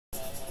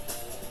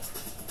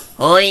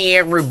Hey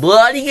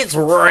everybody, it's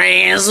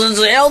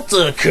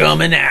RazaDelta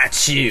coming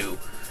at you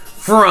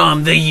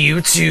from the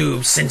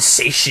YouTube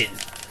sensation.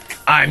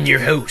 I'm your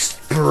host,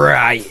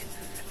 Brian,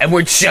 and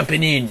we're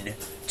jumping in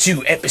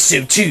to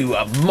episode 2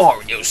 of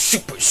Mario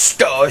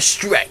Superstar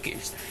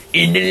Strikers.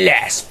 In the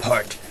last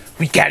part,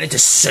 we got into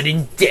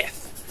sudden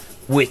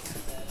death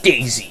with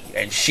Daisy,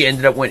 and she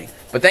ended up winning.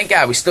 But thank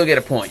God, we still get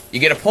a point.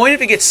 You get a point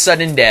if you get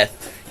sudden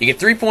death, you get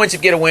 3 points if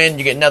you get a win,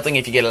 you get nothing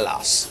if you get a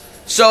loss.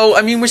 So,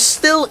 I mean, we're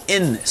still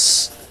in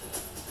this.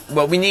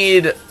 But we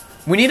need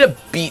to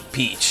beat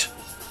Peach.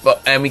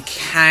 And we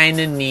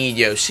kinda need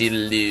Yoshi to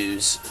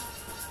lose.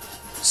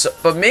 So,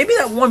 but maybe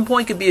that 1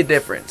 point could be a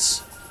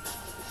difference.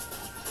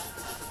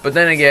 But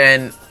then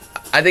again,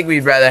 I think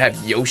we'd rather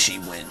have Yoshi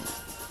win.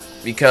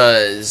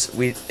 Because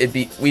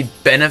we'd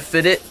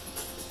benefit it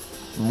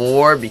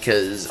more,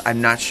 because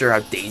I'm not sure how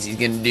Daisy's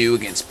gonna do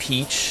against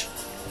Peach.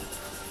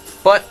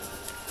 But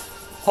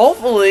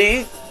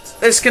hopefully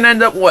this can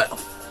end up well.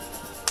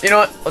 You know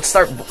what? Let's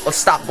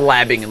stop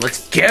blabbing and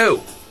let's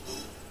go.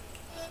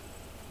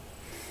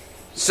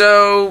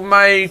 So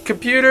my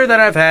computer that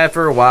I've had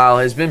for a while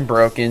has been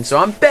broken, so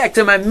I'm back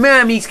to my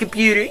mommy's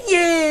computer.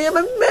 Yeah, I'm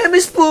a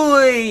mama's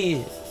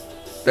boy.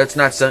 That's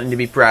not something to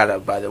be proud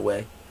of, by the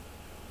way.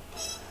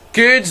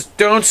 Kids,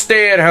 don't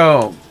stay at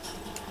home.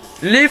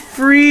 Live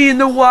free in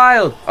the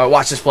wild. Oh,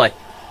 watch this play.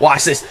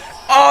 Watch this.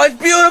 Oh,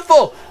 it's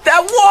beautiful.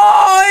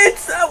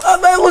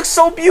 That looks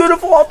so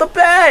beautiful off the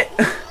bat.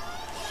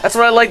 That's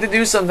what I like to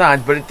do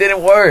sometimes, but it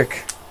didn't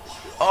work.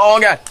 Oh,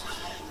 God.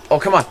 Oh,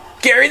 come on.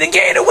 Gary the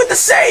Gator with the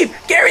save.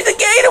 Gary the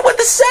Gator with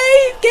the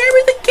save.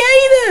 Gary the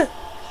Gator.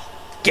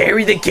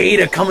 Gary the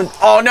Gator coming.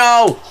 Oh,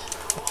 no.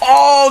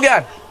 Oh,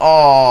 God.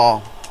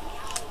 Oh.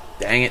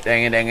 Dang it.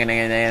 Get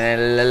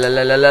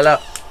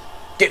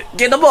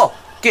the ball.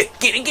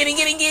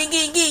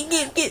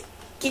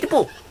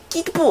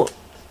 Get the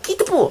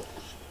ball.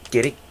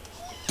 Get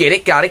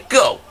it. Got it.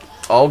 Go.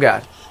 Oh,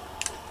 God.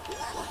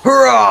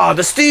 Hurrah!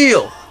 The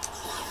steal.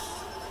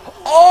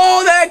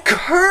 Oh, that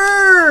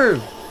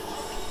curve!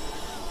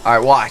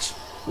 Alright, watch.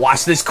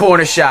 Watch this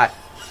corner shot.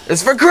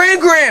 It's for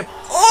Gram.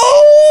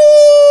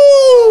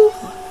 Oh!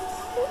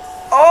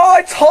 Oh,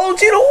 I told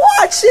you to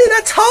watch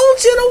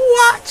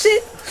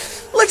it.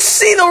 Let's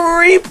see the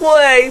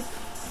replay.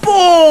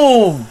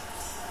 Boom!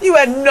 You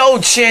had no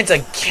chance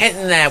of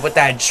getting that with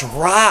that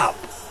drop.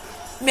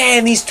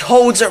 Man, these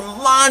Toads are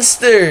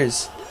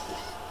monsters.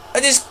 I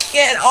just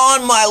can't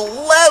on my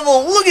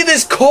level. Look at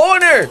this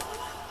corner.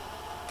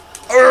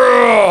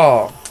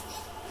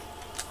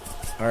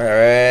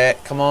 Alright,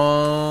 come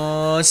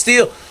on.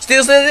 Steal.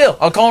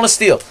 I'm calling a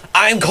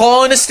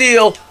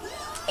steal.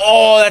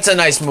 Oh, that's a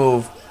nice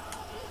move.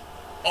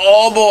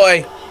 Oh,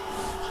 boy.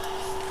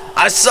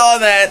 I saw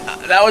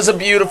that. That was a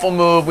beautiful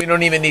move. We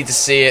don't even need to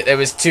see it. It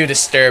was too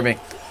disturbing.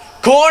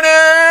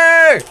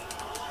 Corner!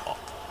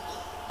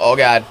 Oh,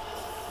 God.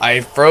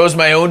 I froze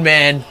my own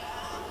man.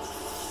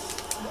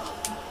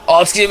 Oh,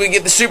 let's see if we can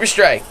get the super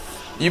strike.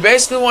 You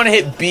basically want to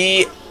hit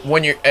B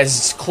when you're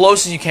as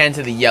close as you can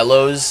to the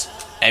yellows.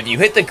 And if you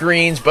hit the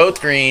greens, both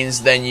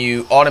greens, then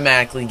you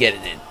automatically get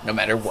it in, no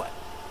matter what.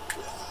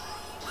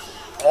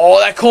 Oh,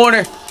 that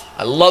corner.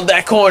 I love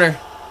that corner.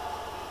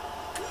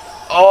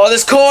 Oh,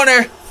 this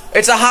corner.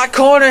 It's a hot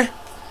corner.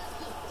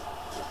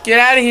 Get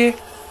out of here.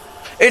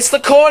 It's the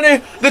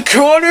corner. The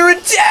corner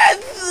of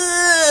death.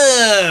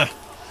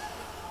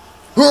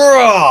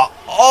 Hurrah.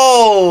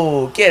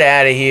 Oh, get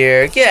out of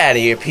here. Get out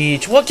of here,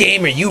 Peach. What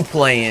game are you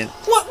playing?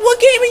 What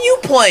game are you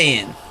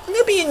playing? I'm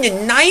gonna be in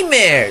your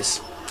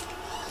nightmares.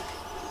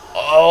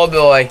 Oh,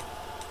 boy.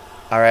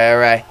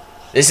 Alright.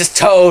 This is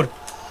Toad.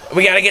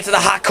 We gotta get to the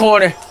hot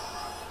corner.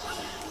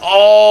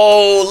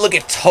 Oh, look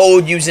at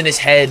Toad using his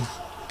head.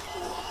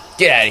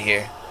 Get out of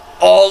here.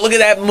 Oh, look at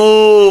that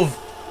move.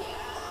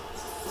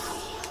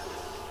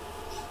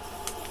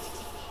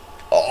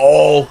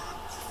 Oh.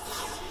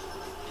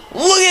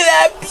 Look at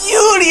that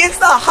beauty! It's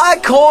the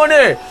hot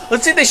corner!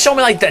 Let's see if they show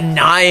me, like,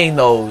 denying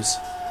those.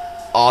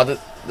 Oh, they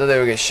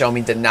were gonna show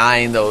me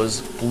denying those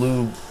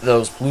blue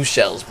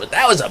shells. But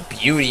that was a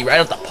beauty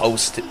right at the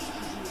post.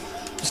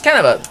 It's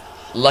kind of a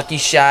lucky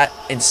shot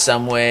in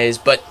some ways.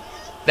 But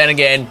then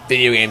again,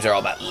 video games are all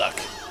about luck.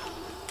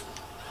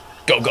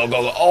 Go.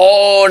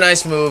 Oh,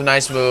 nice move.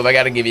 I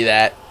gotta give you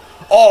that.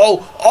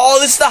 Oh,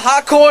 this is the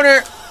hot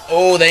corner!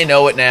 Oh, they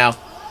know it now.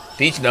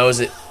 Peach knows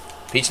it.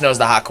 Peach knows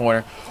the hot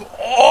corner.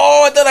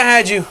 Oh, I thought I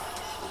had you.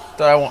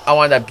 I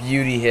wanted that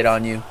beauty hit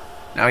on you.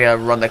 Now we gotta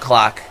run the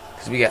clock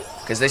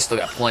because they still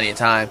got plenty of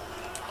time.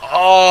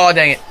 Oh,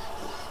 dang it!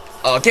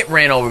 Oh, get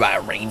ran over by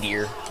a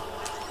reindeer.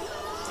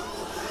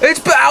 It's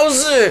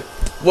Bowser.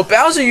 What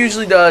Bowser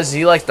usually does is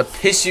he likes to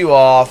piss you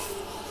off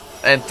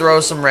and throw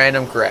some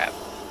random crap,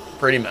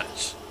 pretty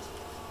much.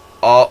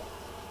 Oh,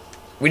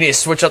 we need to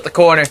switch up the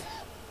corner.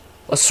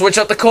 Let's switch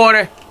up the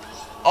corner.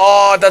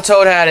 Oh, the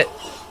Toad had it.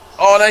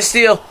 Oh, nice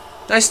steal.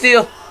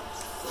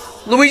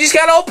 Luigi's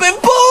got open.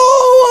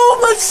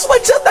 Boom! Let's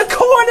switch up the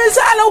corners.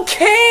 I don't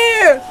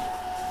care.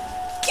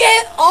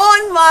 Get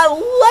on my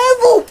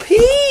level,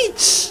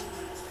 Peach.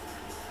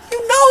 You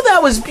know that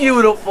That was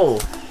beautiful.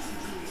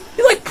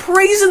 You're like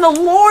praising the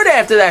Lord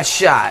after that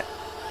shot.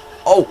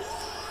 Oh,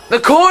 the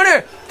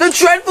corner. The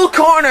dreadful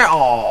corner.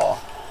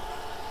 Oh.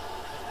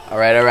 All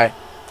right.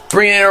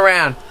 Bring it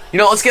around. You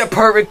know, let's get a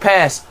perfect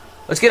pass.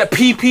 Let's get a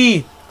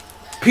PP.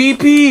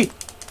 PP.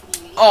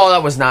 Oh,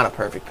 that was not a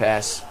perfect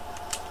pass.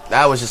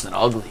 That was just an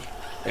ugly.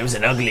 It was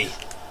an ugly.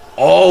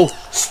 Oh,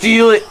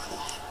 steal it.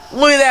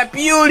 Look at that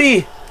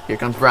beauty. Here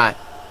comes Brian.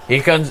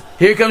 Here comes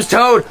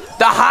Toad.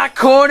 The hot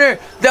corner.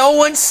 No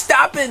one's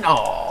stopping.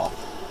 Oh.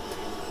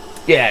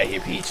 Get out of here,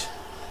 Peach.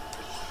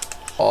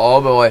 Oh,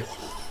 boy.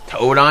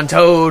 Toad on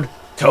Toad.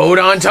 Toad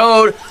on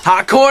Toad.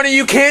 Hot corner,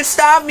 you can't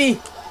stop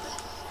me.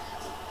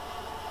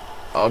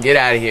 Oh, get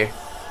out of here.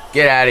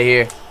 Get out of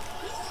here.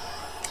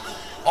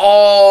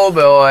 Oh,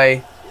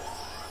 boy.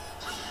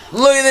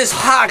 Look at this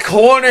hot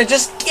corner.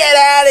 Just get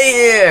out of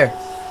here.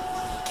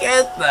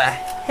 Get the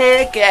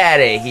heck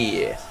out of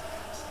here.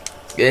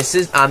 This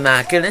is, I'm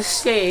not going to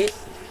say it.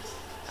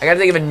 I got to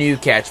think of a new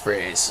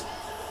catchphrase.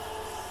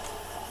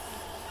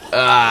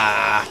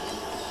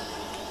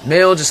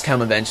 Maybe it'll just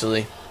come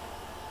eventually.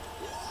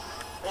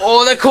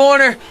 Oh, the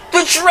corner.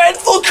 The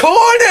dreadful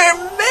corner.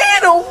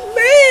 Man, oh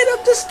man.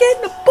 I'm just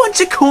getting a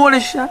bunch of corner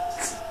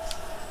shots.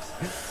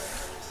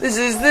 Is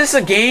this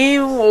a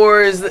game,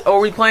 or are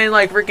we playing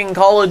like freaking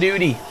Call of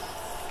Duty?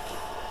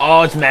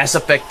 Oh, it's Mass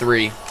Effect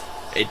 3.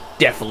 It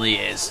definitely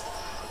is.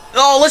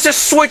 Oh, let's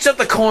just switch up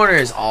the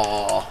corners.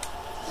 Oh,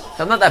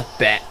 I'm not that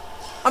bad.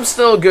 I'm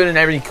still good in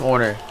every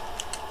corner.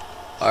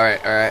 All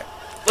right.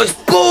 Let's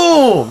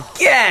boom.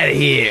 Get out of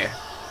here.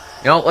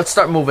 You know, let's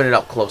start moving it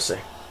up closer.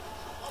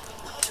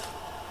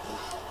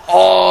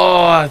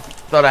 Oh, I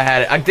thought I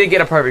had it. I did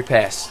get a perfect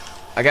pass.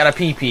 I got a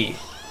PP.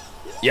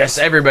 Yes,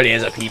 everybody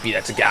has a PP.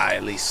 That's a guy,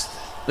 at least.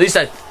 At least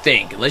I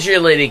think. Unless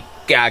you're Lady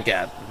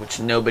Gaga, which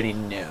nobody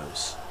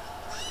knows.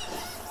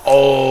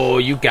 Oh,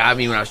 you got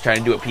me when I was trying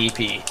to do a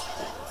PP.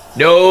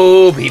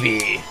 No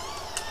PP.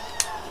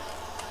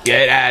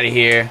 Get out of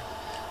here.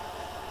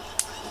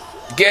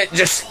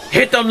 Just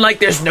hit them like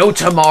there's no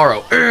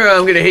tomorrow.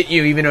 I'm gonna hit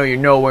you even though you're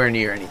nowhere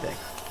near anything.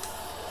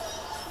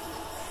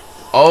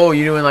 Oh,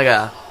 you're doing like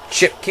a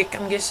chip kick,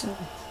 I'm guessing?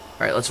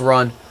 Alright, let's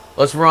run.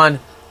 Let's run.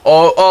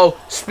 Oh,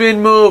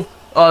 spin move.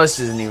 Oh, this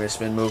isn't even a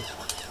spin move.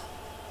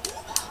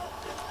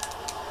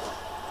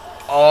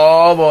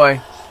 Oh, boy.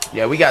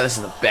 Yeah, we got this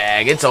in the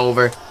bag. It's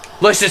over.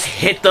 Let's just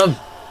hit them.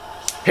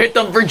 Hit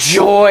them for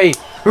joy.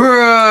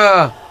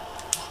 Rah!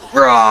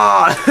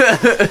 Rah!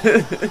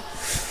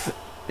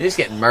 You're just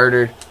getting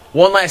murdered.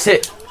 One last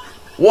hit.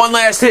 One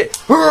last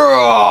hit.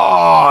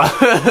 Rah!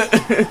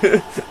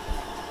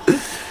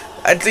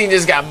 That team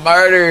just got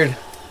murdered.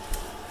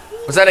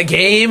 Was that a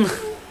game?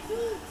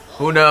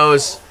 Who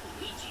knows?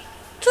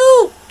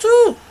 Two.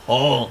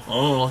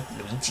 Oh,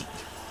 Luigi.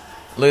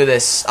 Look at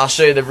this. I'll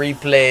show you the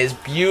replay. It's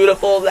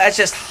beautiful. That's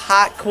just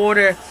hot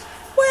corner.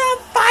 We're on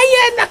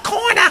fire in the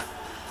corner.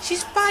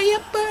 She's fire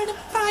burning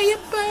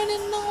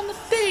on the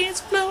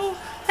dance floor.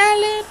 That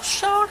little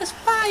short is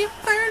fire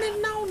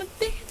burning on the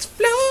dance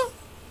floor.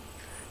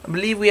 I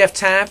believe we have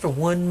time for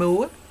one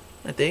more.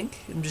 I think.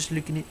 I'm just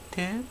looking at the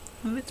time.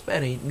 It's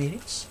about 8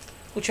 minutes.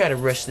 We'll try to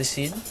rush this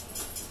in.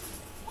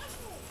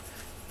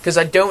 Because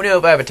I don't know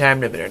if I have a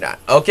time limit or not.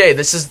 Okay,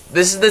 this is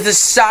the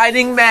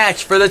deciding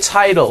match for the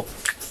title.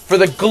 For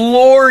the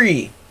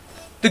glory.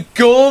 The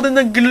gold and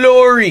the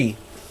glory.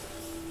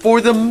 For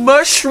the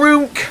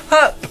Mushroom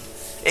Cup.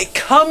 It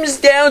comes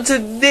down to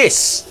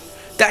this.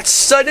 That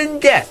sudden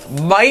death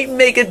might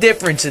make a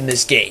difference in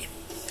this game.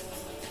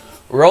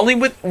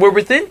 We're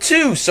within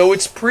 2, so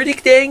it's pretty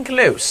dang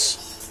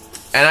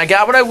close. And I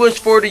got what I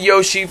wished for to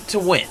Yoshi to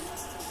win.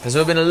 Because it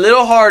would have been a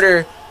little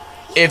harder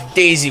if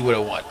Daisy would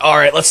have won.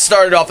 Alright, let's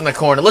start it off in the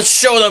corner. Let's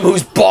show them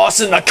who's boss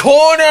in the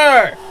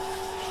corner!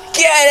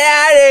 Get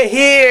out of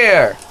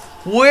here!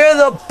 We're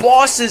the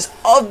bosses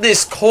of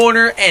this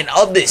corner and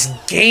of this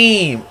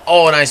game.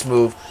 Oh, nice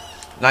move.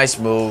 Nice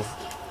move.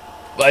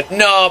 But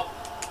nope.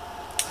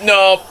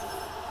 Nope.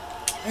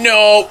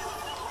 Nope.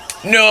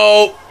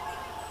 Nope.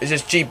 It's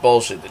just cheap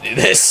bullshit to do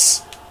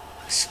this.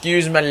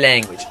 Excuse my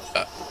language.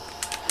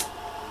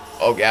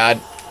 Oh, God.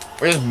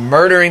 We're just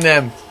murdering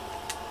them.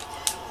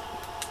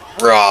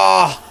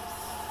 Raw!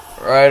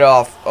 Right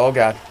off. Oh,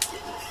 God.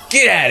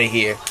 Get out of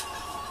here.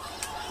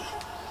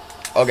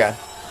 Oh, God.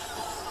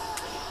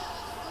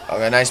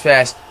 Okay, nice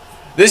pass.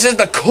 This is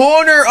the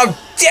corner of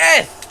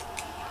death!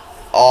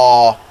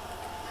 Oh.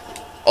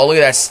 Oh, look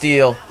at that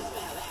steal.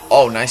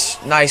 Oh, nice.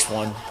 Nice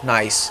one.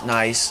 Nice.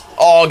 Nice.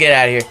 Oh, get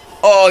out of here.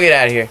 Oh, get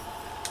out of here.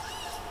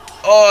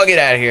 Oh, get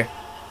out of here.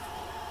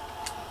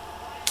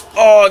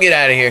 Oh, get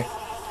out of here.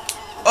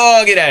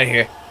 Oh, get out of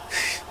here.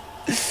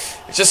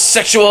 It's just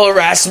sexual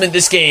harassment,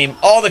 this game.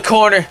 Oh, the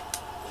corner.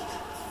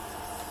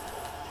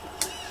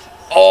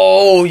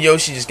 Oh,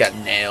 Yoshi just got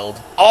nailed.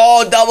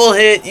 Oh, double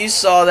hit. You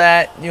saw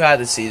that. You had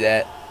to see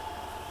that.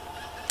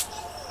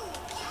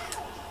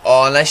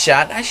 Oh, nice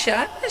shot. Nice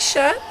shot. Nice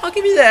shot. I'll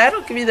give you that.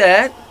 I'll give you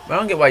that. But I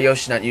don't get why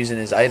Yoshi's not using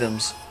his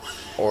items.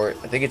 Or,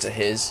 I think it's a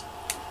his.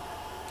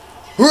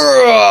 Look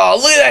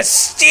at that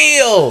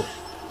steal.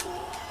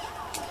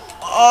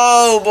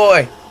 Oh,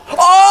 boy.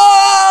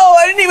 Oh,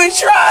 I didn't even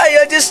try.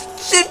 I just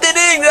chipped it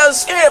in. I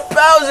was scared of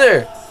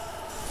Bowser.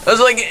 I was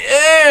like,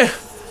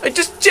 I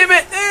just chip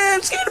it.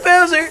 I'm scared of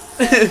Bowser.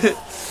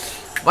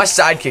 My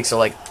sidekicks are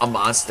like a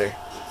monster.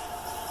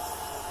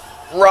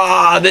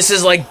 Rah, this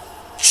is like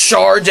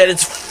Charge at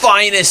its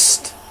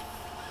finest.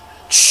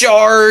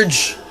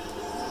 Charge.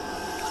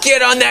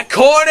 Get on that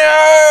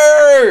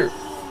corner.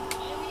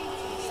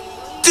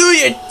 Do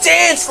your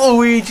dance,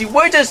 Luigi.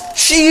 We're just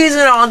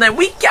cheesing on that.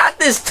 We got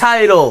this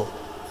title.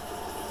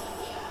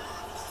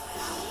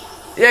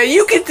 Yeah,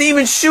 you can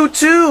even shoot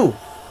too.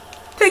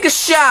 Take a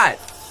shot.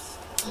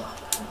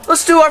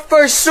 Let's do our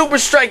first Super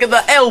Strike of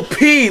the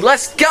LP.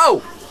 Let's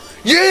go.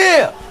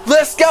 Yeah,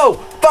 let's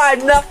go.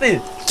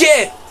 5-0.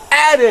 Get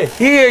out of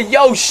here,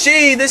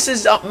 Yoshi. This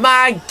is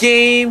my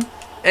game.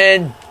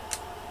 And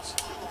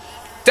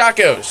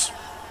tacos.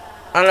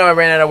 I don't know, I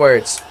ran out of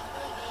words.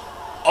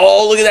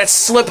 Oh, look at that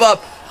slip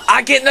up.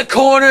 I get in the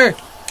corner.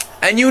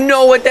 And you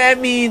know what that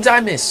means.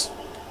 I miss.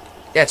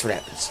 That's what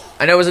happens.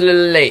 I know it was a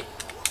little late.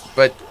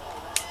 But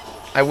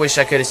I wish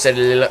I could have said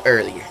it a little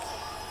earlier.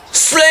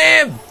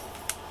 Slam!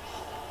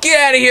 Get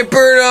out of here,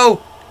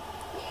 Birdo!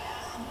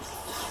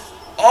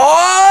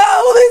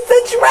 Oh, it's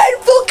a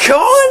dreadful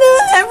corner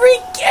every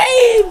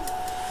game!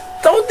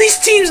 Don't these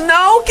teams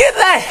know? Get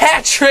that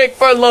hat trick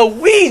for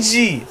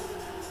Luigi!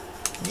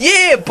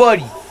 Yeah,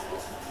 buddy!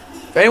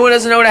 If anyone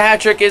doesn't know what a hat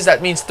trick is,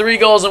 that means 3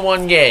 goals in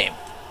 1 game.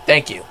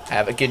 Thank you.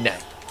 Have a good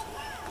night.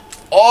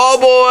 Oh,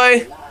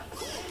 boy!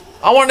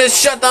 I wanted to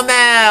shut them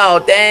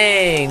out.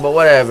 Dang, but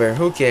whatever.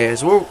 Who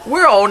cares?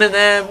 We're owning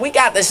them. We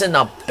got this in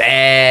the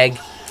bag.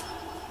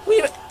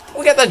 We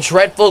got the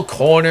dreadful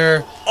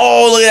corner.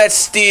 Oh, look at that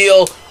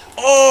steal.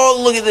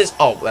 Oh, look at this.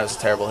 Oh, that was a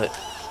terrible hit.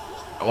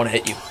 I want to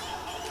hit you.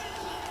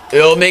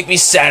 It'll make me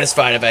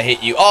satisfied if I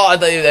hit you. Oh, I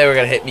thought they were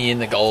going to hit me in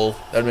the goal. That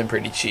would have been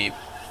pretty cheap.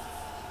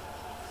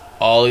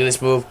 Oh, look at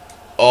this move.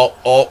 Oh,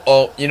 oh,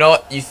 oh. You know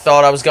what? You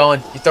thought I was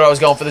going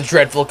for the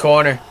dreadful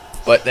corner.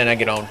 But then I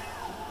get owned.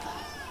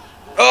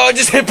 Oh, I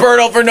just hit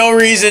Birdo for no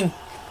reason.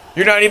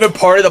 You're not even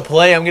part of the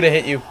play. I'm going to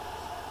hit you.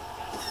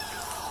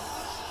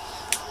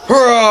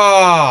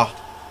 Hurrah!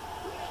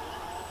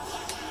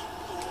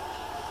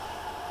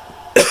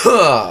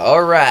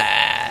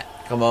 Alright.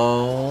 Come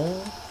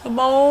on. Come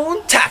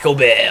on. Taco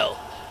Bell.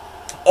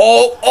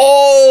 Oh,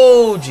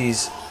 oh,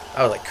 jeez.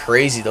 I was like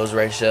crazy, those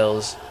red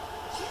shells.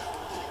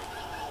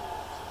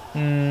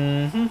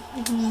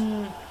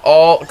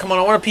 Oh, come on.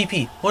 I want a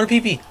pee-pee. I want a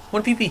pee-pee. I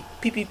want a pee-pee.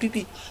 Pee-pee,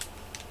 pee-pee.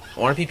 I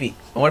want a pee-pee.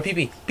 I want a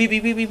pee-pee. Pee-pee,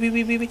 pee-pee,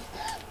 pee-pee, pee-pee.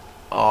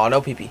 Oh,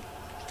 no pee-pee.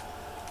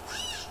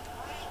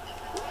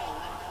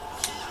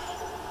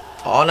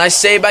 Oh, nice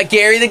save by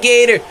Gary the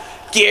Gator.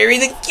 Gary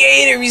the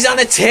Gator, he's on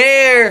a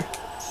tear.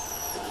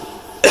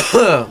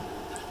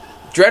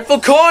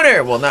 Dreadful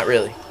corner. Well, not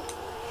really.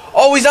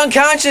 Oh, he's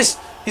unconscious.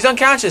 He's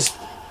unconscious.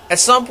 At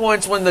some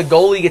points when the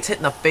goalie gets hit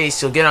in the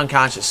face, he'll get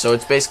unconscious. So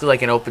it's basically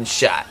like an open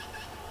shot.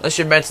 Unless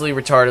you're mentally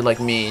retarded like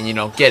me and you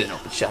don't get an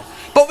open shot.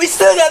 But we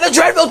still got the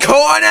dreadful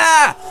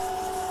corner.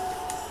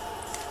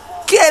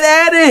 Get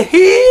out of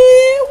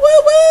here.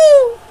 Woo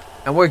woo.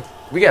 And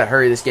we gotta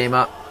hurry this game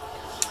up.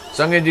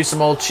 So I'm gonna do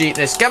some old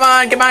cheapness. Come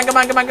on, come on, come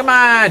on, come on, come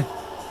on.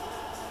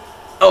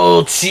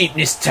 Old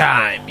cheapness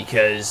time,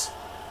 because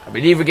I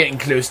believe we're getting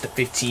close to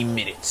 15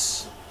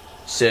 minutes.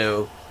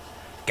 So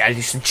gotta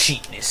do some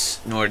cheapness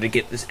in order to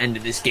get this end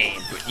of this game.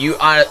 But you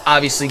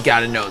obviously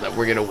gotta know that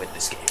we're gonna win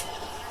this game.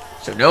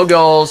 So no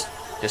goals,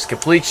 just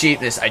complete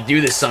cheapness. I do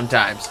this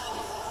sometimes.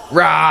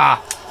 Rah!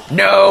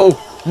 No!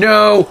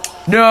 No!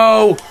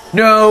 No!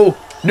 No!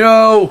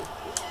 No!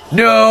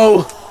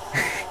 No!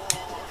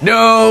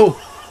 No!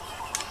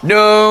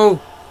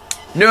 No!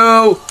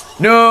 No!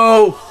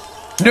 No!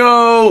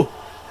 No!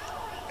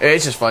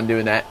 It's just fun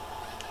doing that.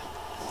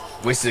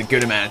 Wasted a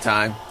good amount of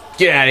time.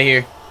 Get out of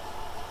here.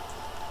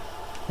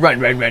 Run,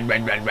 run, run,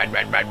 run, run, run,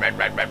 run, run, run,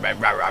 run, run, run, run,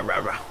 run,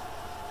 run, run.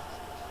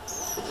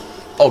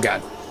 Oh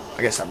god. I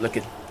gotta stop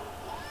looking.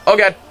 Oh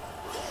god.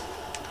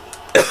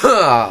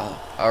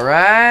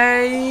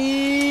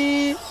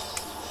 Alright.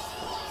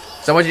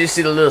 So I want you to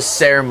see the little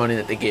ceremony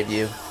that they give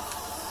you.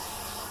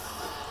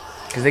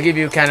 Because they give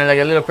you kind of like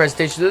a little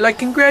presentation. They're like,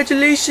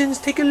 congratulations,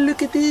 take a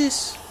look at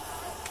this.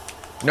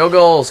 No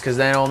goals, because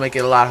then it'll make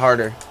it a lot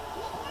harder.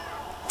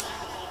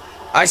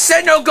 I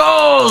said no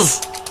goals!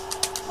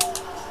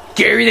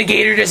 Gary the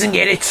Gator doesn't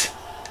get it.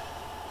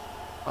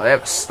 Oh, they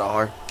have a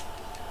star.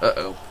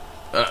 Uh-oh.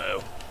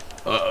 Uh-oh.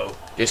 Uh-oh.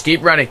 Just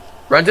keep running.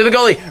 Run to the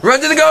goalie. Run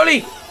to the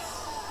goalie!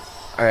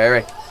 Alright,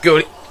 alright.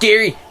 Goalie.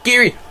 Gary.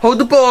 Gary. Hold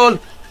the ball.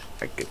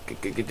 Run to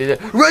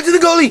the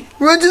goalie.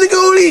 Run to the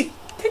goalie.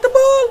 Take the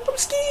ball. I'm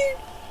scared.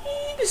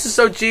 This is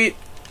so cheap.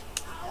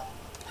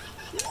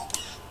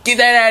 Get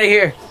that out of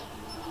here.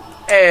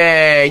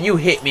 Hey, you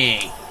hit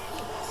me.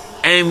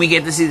 And we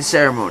get to see the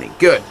ceremony.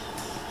 Good.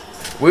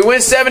 We win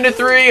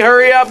 7-3.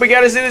 Hurry up. We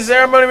got to see the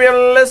ceremony. We have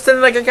less than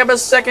like a couple of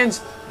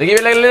seconds. They give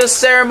you like a little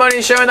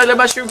ceremony showing like the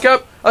mushroom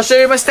cup. I'll show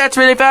you my stats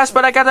really fast,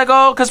 but I gotta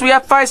go because we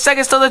have 5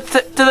 seconds till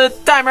the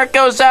timer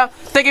goes out.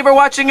 Thank you for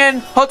watching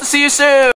and hope to see you soon.